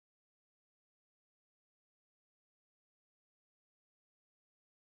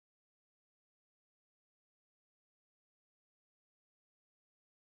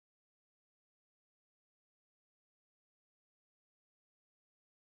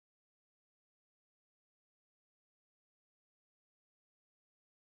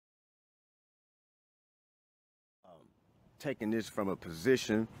taking this from a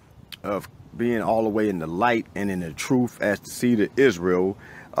position of being all the way in the light and in the truth as the seed of Israel,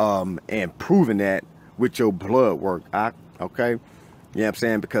 and proving that with your blood work, okay? You know what I'm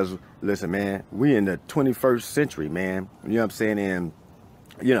saying? Because, listen, man, we in the 21st century, man. You know what I'm saying? And,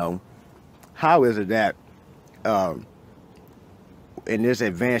 you know, how is it that in this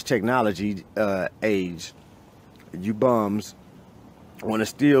advanced technology age, you bums want to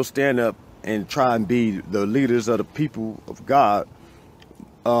still stand up and try and be the leaders of the people of God,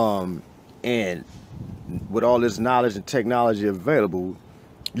 and with all this knowledge and technology available,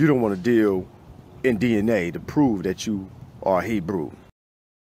 you don't want to deal in DNA to prove that you are Hebrew.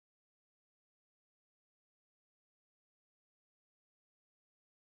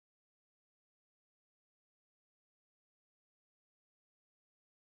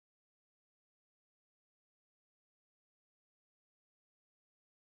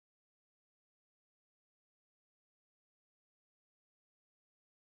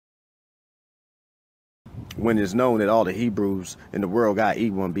 When it's known that all the Hebrews in the world got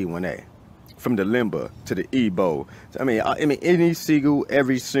E1B1A, from the Limba to the Igbo. I mean,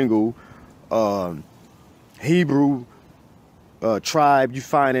 every single Hebrew tribe you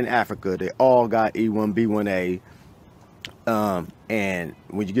find in Africa, they all got E1B1A. And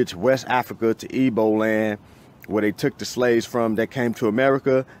when you get to West Africa, to Igbo land, where they took the slaves from that came to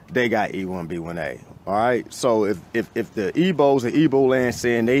America, they got E1B1A. All right, so if the Igbos and Igbo land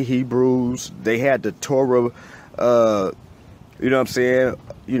saying they Hebrews, they had the Torah, you know what I'm saying,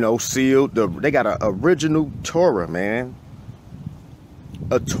 you know, sealed. They got an original Torah, man.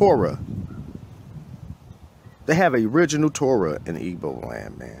 A Torah. They have an original Torah in the Igbo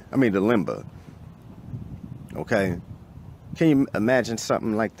land, man. I mean, the Limba. Okay, can you imagine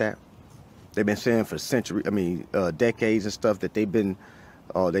something like that? They've been saying for centuries, decades and stuff, that they've been,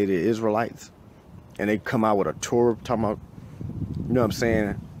 they the Israelites. And they come out with a Torah talking about, you know what I'm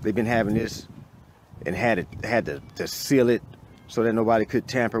saying? They've been having this and had to seal it so that nobody could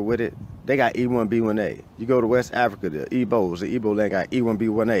tamper with it. They got E1B1A. You go to West Africa, the Igbos, the Igbo land got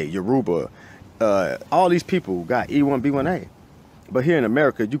E1B1A. Yoruba, all these people got E1B1A. But here in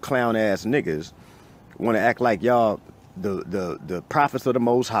America, you clown ass niggas want to act like y'all the prophets of the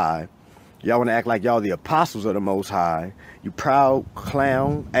Most High. Y'all want to act like y'all the apostles of the Most High. You proud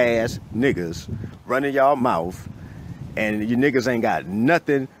clown ass niggas running y'all mouth, and you niggas ain't got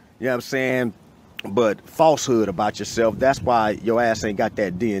nothing, you know what I'm saying, but falsehood about yourself. That's why your ass ain't got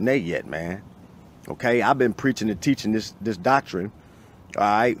that DNA yet, man. Okay, I've been preaching and teaching this doctrine, all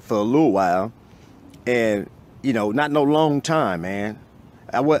right, for a little while, and you know, not no long time, man.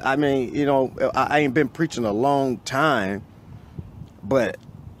 I mean, you know, I ain't been preaching a long time, but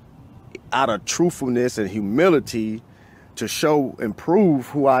out of truthfulness and humility to show and prove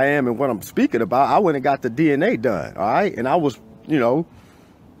who I am and what I'm speaking about, I went and got the DNA done, all right? And I was, you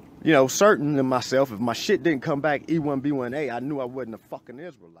know, certain in myself, if my shit didn't come back E1B1A, I knew I wasn't a fucking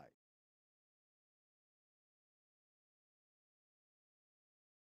Israelite.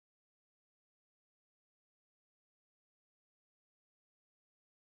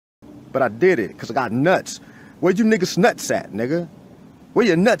 But I did it because I got nuts. Where you niggas nuts at, nigga? Where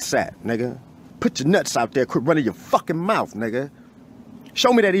your nuts at, nigga? Put your nuts out there. Quit running your fucking mouth, nigga.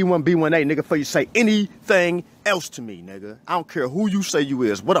 Show me that E1B1A, nigga, before you say anything else to me, nigga. I don't care who you say you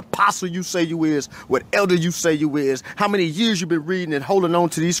is, what apostle you say you is, what elder you say you is, how many years you been reading and holding on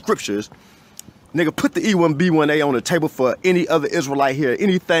to these scriptures. Nigga, put the E1B1A on the table for any other Israelite here.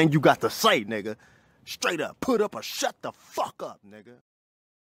 Anything you got to say, nigga. Straight up, put up or shut the fuck up, nigga.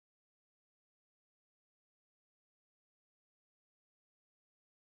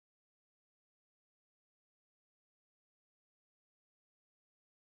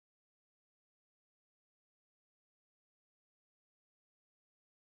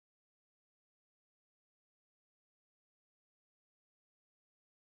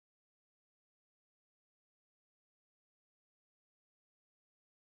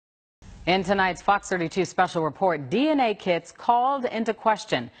 In tonight's Fox 32 special report, DNA kits called into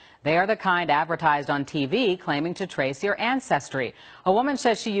question. They are the kind advertised on TV claiming to trace your ancestry. A woman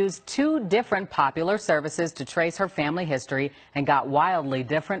says she used 2 different popular services to trace her family history and got wildly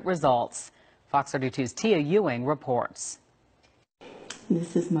different results. Fox 32's Tia Ewing reports.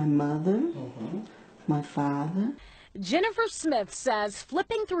 This is my mother, my father. Jennifer Smith says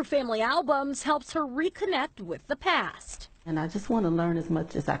flipping through family albums helps her reconnect with the past. And I just want to learn as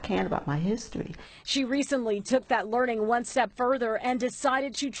much as I can about my history. She recently took that learning one step further and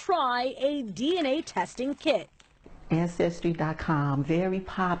decided to try a DNA testing kit. Ancestry.com, very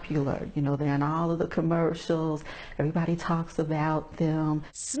popular. You know, they're in all of the commercials. Everybody talks about them.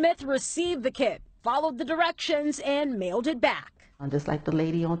 Smith received the kit followed the directions, and mailed it back. Just like the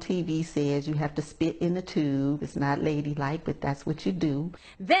lady on TV says, you have to spit in the tube. It's not ladylike, but that's what you do.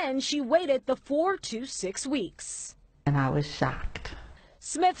 Then she waited the 4 to 6 weeks. And I was shocked.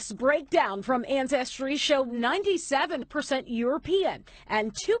 Smith's breakdown from Ancestry showed 97% European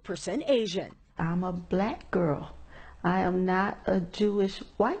and 2% Asian. I'm a black girl. I am not a Jewish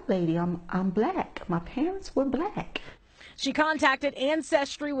white lady. I'm black. My parents were black. She contacted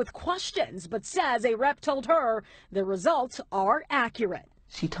Ancestry with questions, but says a rep told her the results are accurate.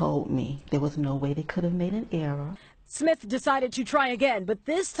 She told me there was no way they could have made an error. Smith decided to try again, but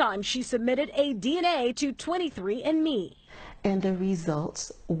this time she submitted a DNA to 23andMe. And the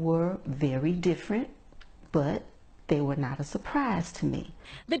results were very different, but they were not a surprise to me.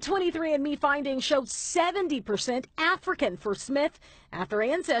 The 23andMe findings showed 70% African for Smith, after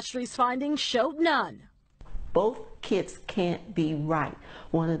Ancestry's findings showed none. Both kits can't be right.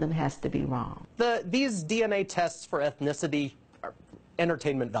 One of them has to be wrong. These DNA tests for ethnicity are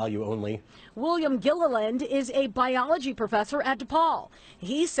entertainment value only. William Gilliland is a biology professor at DePaul.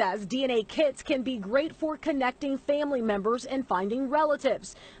 He says DNA kits can be great for connecting family members and finding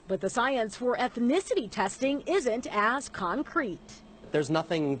relatives, but the science for ethnicity testing isn't as concrete. There's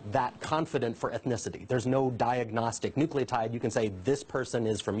nothing that confident for ethnicity. There's no diagnostic nucleotide. You can say this person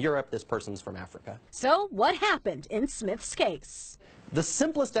is from Europe, this person's from Africa. So what happened in Smith's case? The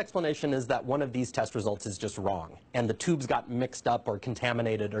simplest explanation is that one of these test results is just wrong, and the tubes got mixed up or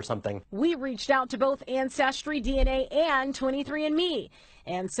contaminated or something. We reached out to both Ancestry DNA and 23andMe.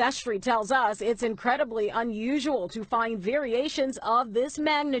 Ancestry tells us it's incredibly unusual to find variations of this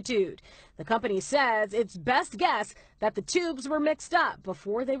magnitude. The company says it's best guess that the tubes were mixed up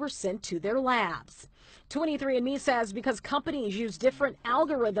before they were sent to their labs. 23andMe says because companies use different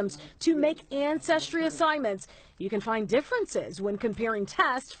algorithms to make ancestry assignments, you can find differences when comparing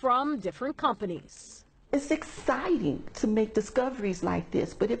tests from different companies. It's exciting to make discoveries like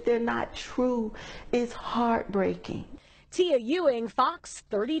this, but if they're not true, it's heartbreaking. Tia Ewing, Fox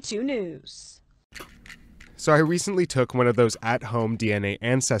 32 News. So I recently took one of those at-home DNA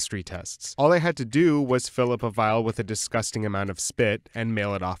ancestry tests. All I had to do was fill up a vial with a disgusting amount of spit and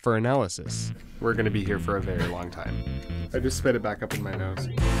mail it off for analysis. We're gonna be here for a very long time. I just spit it back up in my nose.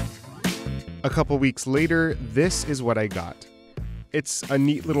 A couple weeks later, this is what I got. It's a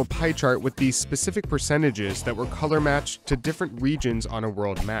neat little pie chart with these specific percentages that were color matched to different regions on a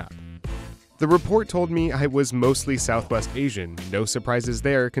world map. The report told me I was mostly Southwest Asian, no surprises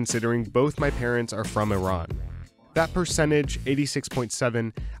there considering both my parents are from Iran. That percentage,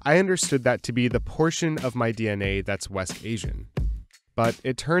 86.7, I understood that to be the portion of my DNA that's West Asian. But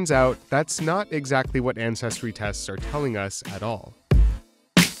it turns out that's not exactly what ancestry tests are telling us at all.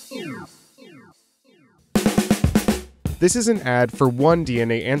 This is an ad for one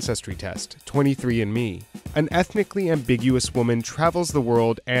DNA ancestry test, 23andMe. An ethnically ambiguous woman travels the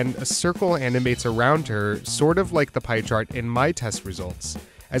world and a circle animates around her, sort of like the pie chart in my test results,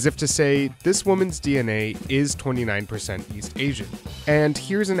 as if to say, this woman's DNA is 29% East Asian. And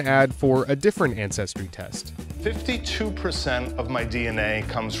here's an ad for a different ancestry test. 52% of my DNA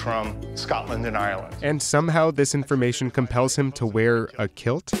comes from Scotland and Ireland. And somehow this information compels him to wear a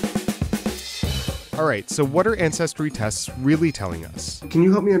kilt? Alright, so what are ancestry tests really telling us? Can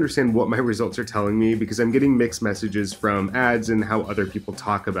you help me understand what my results are telling me? Because I'm getting mixed messages from ads and how other people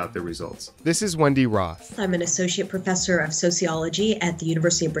talk about the results. This is Wendy Roth. I'm an associate professor of sociology at the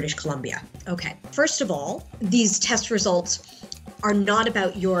University of British Columbia. Okay, first of all, these test results are not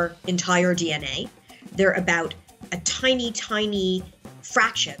about your entire DNA. They're about a tiny, tiny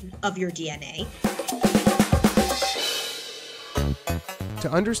fraction of your DNA.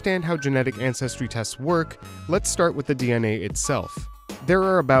 To understand how genetic ancestry tests work, let's start with the DNA itself. There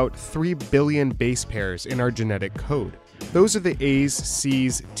are about 3 billion base pairs in our genetic code. Those are the A's,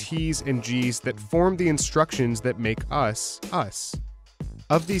 C's, T's, and G's that form the instructions that make us, us.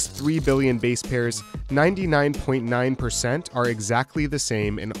 Of these 3 billion base pairs, 99.9% are exactly the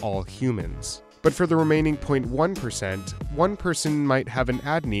same in all humans. But for the remaining 0.1%, one person might have an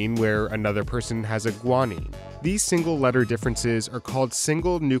adenine where another person has a guanine. These single letter differences are called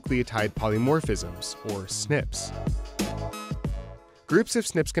single nucleotide polymorphisms, or SNPs. Groups of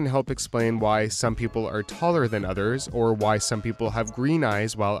SNPs can help explain why some people are taller than others, or why some people have green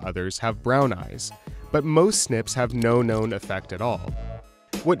eyes while others have brown eyes. But most SNPs have no known effect at all.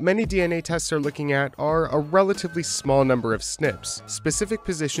 What many DNA tests are looking at are a relatively small number of SNPs, specific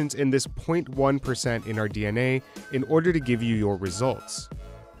positions in this 0.1% in our DNA, in order to give you your results.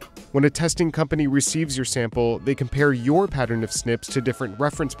 When a testing company receives your sample, they compare your pattern of SNPs to different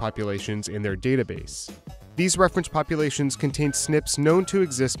reference populations in their database. These reference populations contain SNPs known to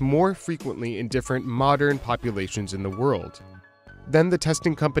exist more frequently in different modern populations in the world. Then the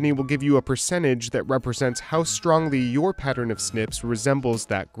testing company will give you a percentage that represents how strongly your pattern of SNPs resembles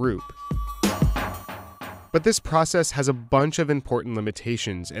that group. But this process has a bunch of important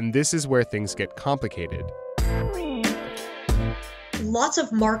limitations, and this is where things get complicated. Lots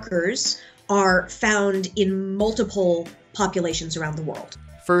of markers are found in multiple populations around the world.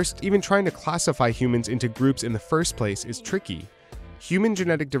 First, even trying to classify humans into groups in the first place is tricky. Human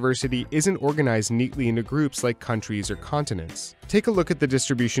genetic diversity isn't organized neatly into groups like countries or continents. Take a look at the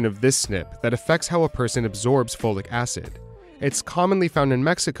distribution of this SNP that affects how a person absorbs folic acid. It's commonly found in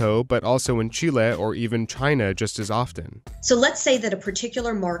Mexico, but also in Chile or even China just as often. So let's say that a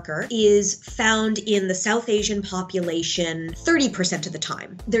particular marker is found in the South Asian population 30% of the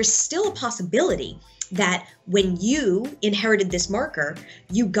time. There's still a possibility that when you inherited this marker,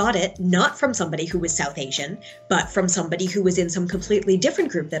 you got it not from somebody who was South Asian, but from somebody who was in some completely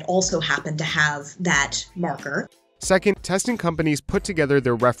different group that also happened to have that marker. Second, testing companies put together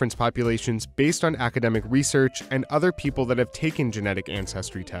their reference populations based on academic research and other people that have taken genetic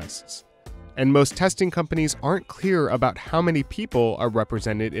ancestry tests. And most testing companies aren't clear about how many people are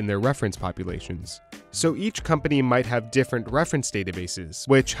represented in their reference populations. So each company might have different reference databases,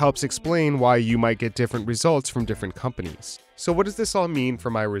 which helps explain why you might get different results from different companies. So what does this all mean for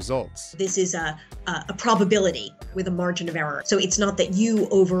my results? This is a probability with a margin of error. So it's not that you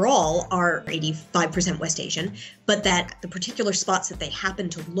overall are 85% West Asian, but that the particular spots that they happen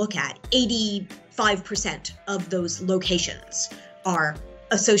to look at, 85% of those locations are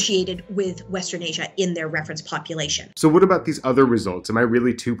associated with Western Asia in their reference population. So what about these other results? Am I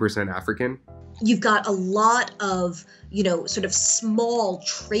really 2% African? You've got a lot of, sort of small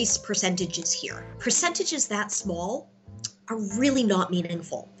trace percentages here. Percentages that small are really not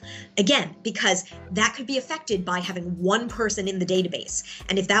meaningful. Again, because that could be affected by having one person in the database.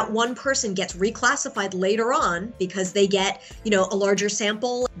 And if that one person gets reclassified later on because they get, a larger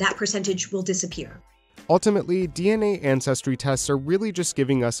sample, that percentage will disappear. Ultimately, DNA ancestry tests are really just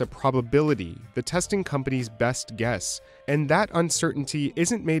giving us a probability, the testing company's best guess, and that uncertainty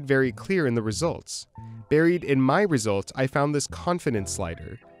isn't made very clear in the results. Buried in my results, I found this confidence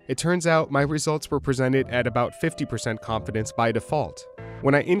slider. It turns out my results were presented at about 50% confidence by default.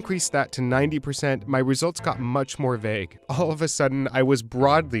 When I increased that to 90%, my results got much more vague. All of a sudden, I was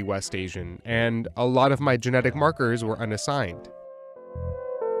broadly West Asian, and a lot of my genetic markers were unassigned.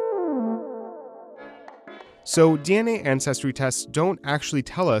 So DNA ancestry tests don't actually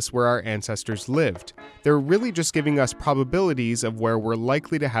tell us where our ancestors lived. They're really just giving us probabilities of where we're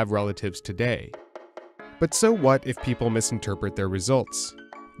likely to have relatives today. But so what if people misinterpret their results?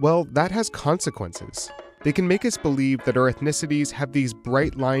 Well, that has consequences. They can make us believe that our ethnicities have these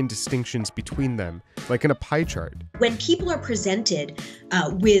bright line distinctions between them, like in a pie chart. When people are presented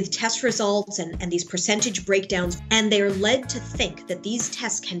with test results and these percentage breakdowns, and they're led to think that these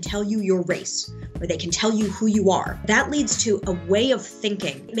tests can tell you your race, or they can tell you who you are, that leads to a way of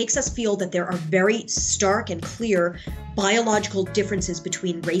thinking. It makes us feel that there are very stark and clear biological differences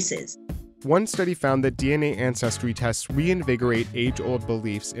between races. One study found that DNA ancestry tests reinvigorate age-old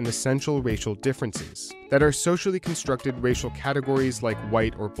beliefs in essential racial differences, that our socially constructed racial categories like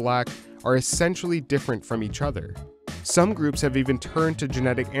white or black are essentially different from each other. Some groups have even turned to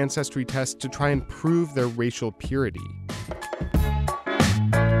genetic ancestry tests to try and prove their racial purity.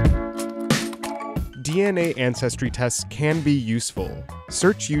 DNA ancestry tests can be useful.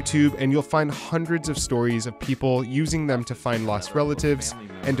 Search YouTube and you'll find hundreds of stories of people using them to find lost relatives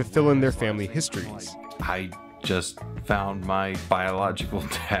and to fill in their family histories. I just found my biological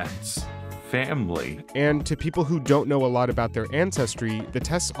dad's family. And to people who don't know a lot about their ancestry, the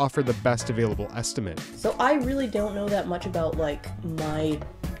tests offer the best available estimate. So I really don't know that much about my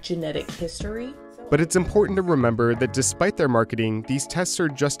genetic history. But it's important to remember that despite their marketing, these tests are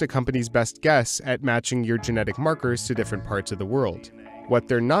just a company's best guess at matching your genetic markers to different parts of the world. What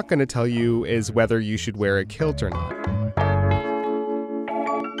they're not going to tell you is whether you should wear a kilt or not.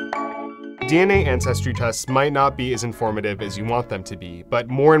 DNA ancestry tests might not be as informative as you want them to be, but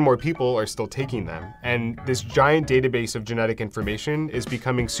more and more people are still taking them, and this giant database of genetic information is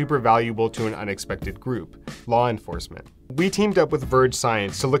becoming super valuable to an unexpected group, law enforcement. We teamed up with Verge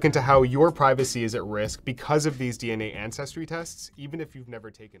Science to look into how your privacy is at risk because of these DNA ancestry tests, even if you've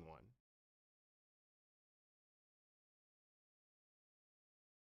never taken one.